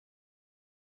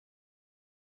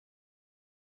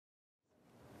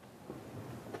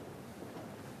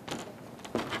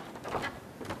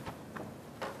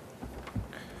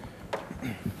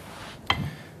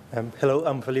Hello,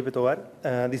 I'm Felipe Tobar.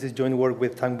 This is joint work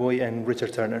with Tang Boy and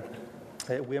Richard Turner.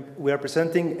 We are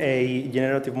presenting a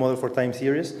generative model for time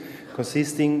series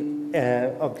consisting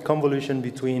of the convolution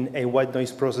between a white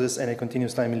noise process and a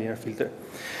continuous time linear filter.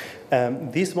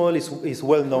 This model is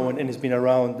well known and has been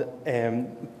around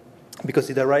because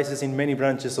it arises in many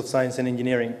branches of science and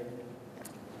engineering.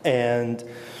 And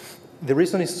the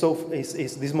reason this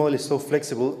model is so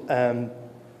flexible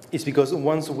is because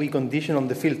once we condition on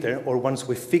the filter, or once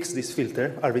we fix this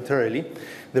filter arbitrarily,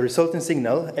 the resulting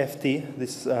signal, ft,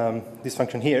 this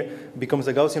function here, becomes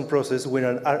a Gaussian process with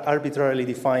an arbitrarily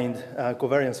defined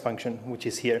covariance function, which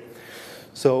is here.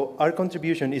 So our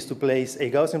contribution is to place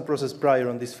a Gaussian process prior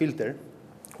on this filter,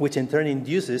 which in turn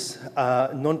induces a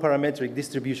nonparametric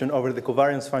distribution over the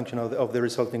covariance function of the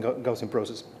resulting Gaussian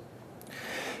process.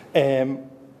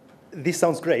 This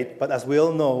sounds great, but as we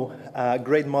all know,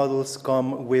 great models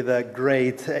come with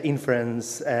great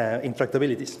inference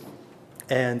intractabilities.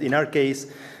 And in our case,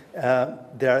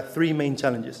 there are three main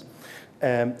challenges.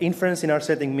 Inference in our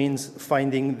setting means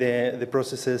finding the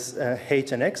processes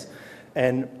h and x.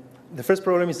 And the first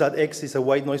problem is that x is a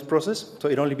white noise process, so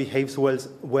it only behaves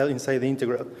well inside the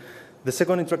integral. The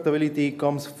second intractability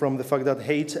comes from the fact that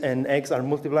h and x are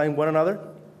multiplying one another.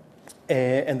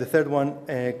 And the third one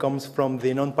comes from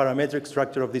the non-parametric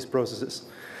structure of these processes.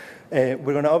 We're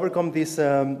going to overcome these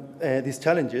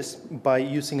challenges by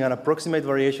using an approximate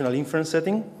variational inference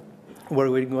setting,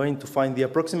 where we're going to find the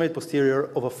approximate posterior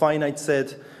of a finite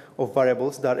set of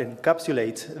variables that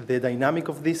encapsulate the dynamic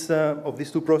of these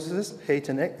two processes, h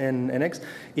and x,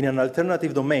 in an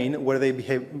alternative domain where they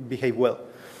behave well.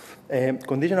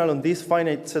 Conditional on this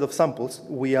finite set of samples,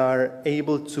 we are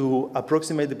able to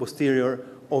approximate the posterior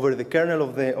over the kernel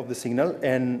of the signal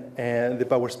and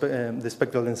the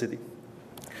spectral density.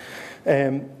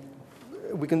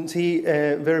 We can see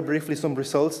very briefly some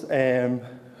results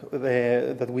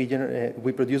that we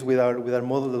produce with our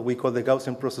model that we call the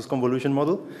Gaussian Process Convolution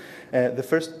Model. The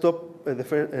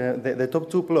top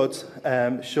two plots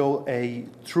show a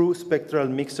true spectral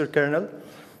mixture kernel,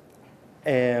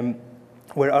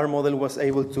 where our model was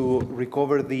able to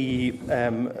recover the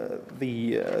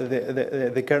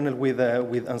kernel with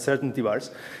uncertainty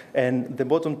bars. And the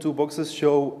bottom two boxes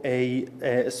show a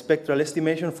spectral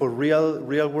estimation for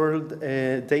real-world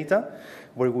data,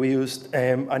 where we used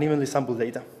unevenly sampled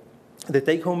data. The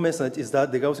take-home message is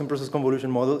that the Gaussian Process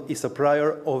Convolution Model is a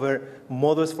prior over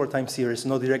models for time series,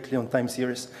 not directly on time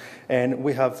series. And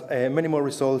we have many more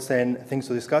results and things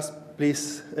to discuss.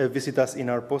 Please visit us in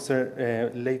our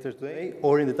poster later today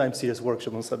or in the time series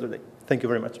workshop on Saturday. Thank you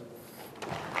very much.